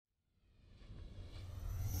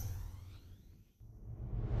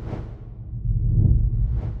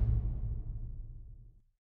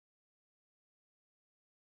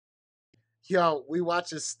Yo, we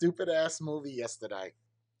watched this stupid ass movie yesterday.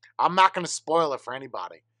 I'm not going to spoil it for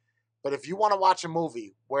anybody. But if you want to watch a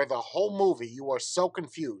movie where the whole movie you are so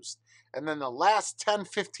confused, and then the last 10,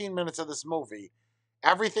 15 minutes of this movie,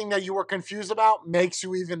 everything that you were confused about makes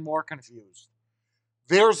you even more confused.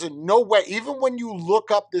 There's no way, even when you look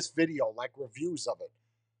up this video, like reviews of it,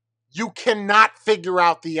 you cannot figure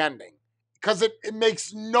out the ending because it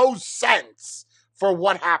makes no sense for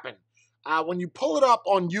what happened. When you pull it up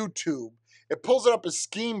on YouTube, it pulls it up as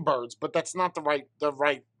Scheme Birds, but that's not the right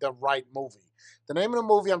movie. The name of the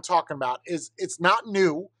movie I'm talking about it's not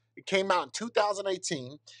new. It came out in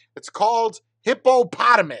 2018. It's called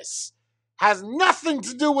Hippopotamus. Has nothing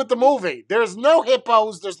to do with the movie. There's no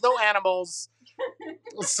hippos. There's no animals.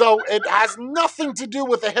 So it has nothing to do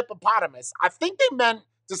with a hippopotamus. I think they meant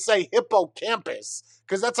to say hippocampus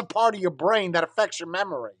because that's a part of your brain that affects your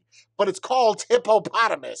memory. But it's called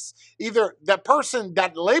hippopotamus. Either the person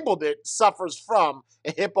that labeled it suffers from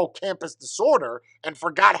a hippocampus disorder and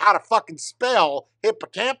forgot how to fucking spell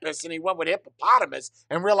hippocampus and he went with hippopotamus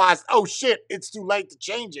and realized, oh shit, it's too late to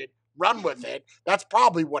change it. Run with it. That's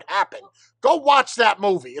probably what happened. Go watch that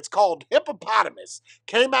movie. It's called Hippopotamus.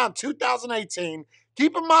 Came out in 2018.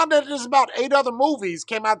 Keep in mind that there's about 8 other movies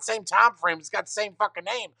came out the same time frame. It's got the same fucking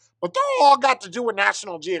name, but they're all got to do with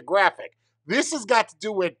National Geographic. This has got to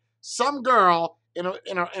do with some girl in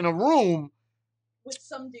a room with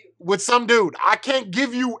some dude. With some dude. I can't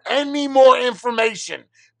give you any more information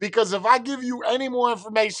because if I give you any more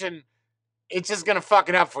information, it's just gonna fuck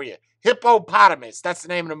it up for you. Hippopotamus. That's the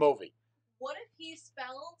name of the movie. What if he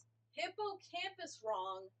spelled hippocampus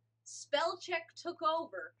wrong? Spell check took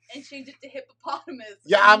over and changed it to hippopotamus.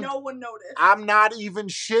 Yeah, and no one noticed. I'm not even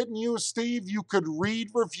shitting you, Steve. You could read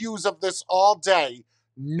reviews of this all day.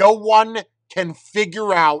 No one can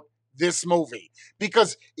figure out this movie.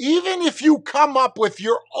 Because even if you come up with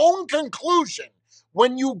your own conclusion,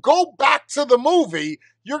 when you go back to the movie,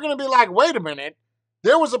 you're going to be like, wait a minute.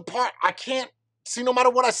 There was a part I can't see. No matter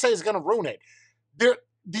what I say is going to ruin it.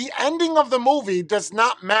 The ending of the movie does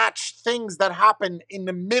not match things that happen in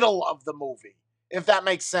the middle of the movie, if that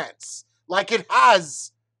makes sense. Like it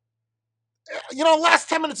has, last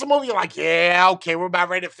 10 minutes of the movie, you're like, yeah, okay, we're about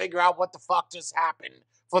ready to figure out what the fuck just happened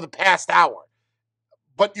for the past hour.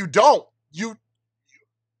 But you don't.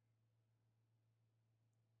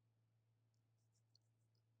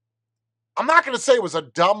 I'm not going to say it was a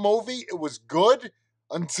dumb movie. It was good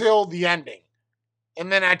until the ending.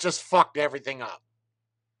 And then I just fucked everything up.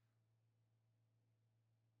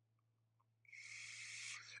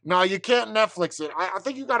 No, you can't Netflix it. I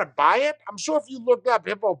think you got to buy it. I'm sure if you looked up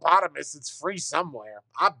Hippopotamus, it's free somewhere.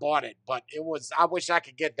 I bought it, but I wish I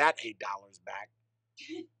could get that $8 back.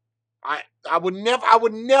 I would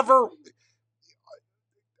never.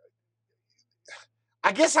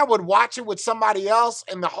 I guess I would watch it with somebody else,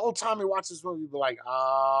 and the whole time we watch this movie, you'd be like,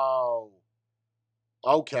 oh,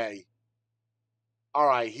 okay. All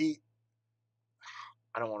right,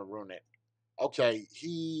 I don't want to ruin it. Okay,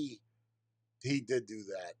 he did do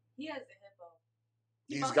that. He has a hippo.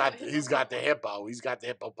 He's got the hippo. He's got the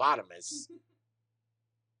hippopotamus.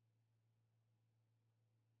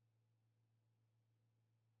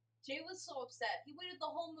 Jay was so upset. He waited the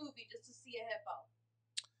whole movie just to see a hippo.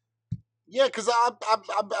 Yeah, because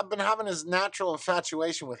I've been having this natural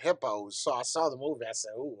infatuation with hippos. So I saw the movie. I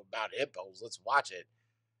said, ooh, about hippos. Let's watch it.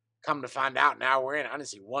 Come to find out, now we're in. I didn't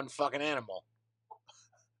see one fucking animal.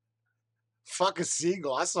 Fuck a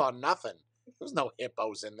seagull. I saw nothing. There's no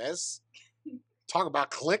hippos in this. Talk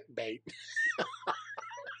about clickbait.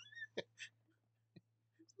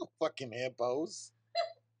 No fucking hippos.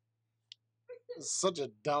 It's such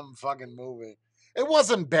a dumb fucking movie. It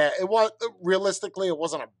wasn't bad. Realistically, it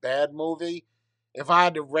wasn't a bad movie. If I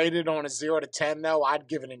had to rate it on a 0 to 10, though, I'd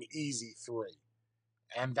give it an easy 3.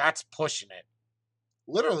 And that's pushing it.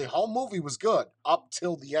 Literally, whole movie was good up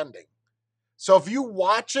till the ending. So if you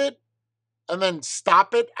watch it and then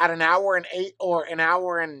stop it at an hour and 8 or an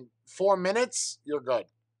hour and 4 minutes, you're good.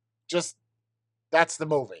 Just, that's the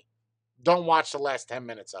movie. Don't watch the last 10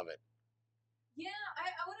 minutes of it. Yeah,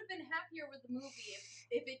 I would have been happier with the movie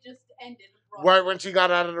if it just ended. Right when she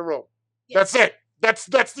got out of the room. Yeah. That's it.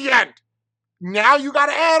 That's the end. Now you got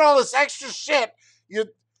to add all this extra shit.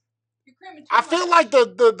 I feel like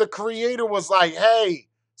the creator was like, hey,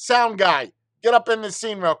 sound guy, get up in this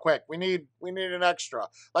scene real quick. We need an extra.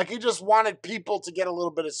 Like he just wanted people to get a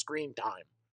little bit of screen time.